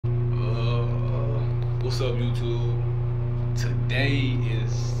What's up, YouTube? Today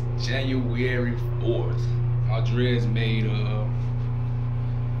is January 4th. My dreads made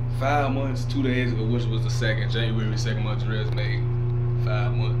 5 months, 2 days ago, which was the January 2nd. My dreads made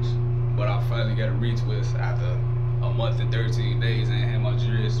 5 months, but I finally got a retwist after a month and 13 days, and had my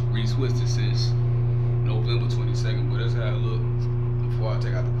dreads retwisted since November 22nd. But that's how it looks before I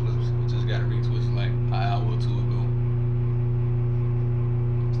take out the clips. I just got a retwist like an hour or two ago.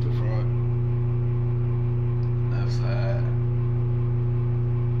 It's the front, left side,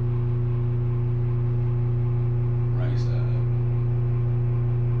 right side,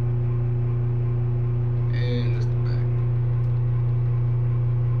 and it's the back.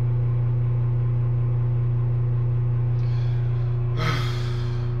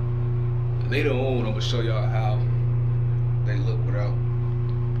 Later on, I'm gonna show y'all how they look without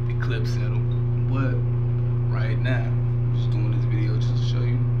the clips in them. But right now, I'm just doing this video just to show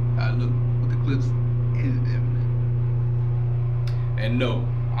you how I look with the clips in them. And no,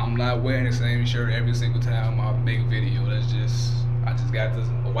 I'm not wearing the same shirt every single time I make a video. I just got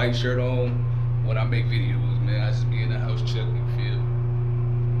a white shirt on when I make videos, man. I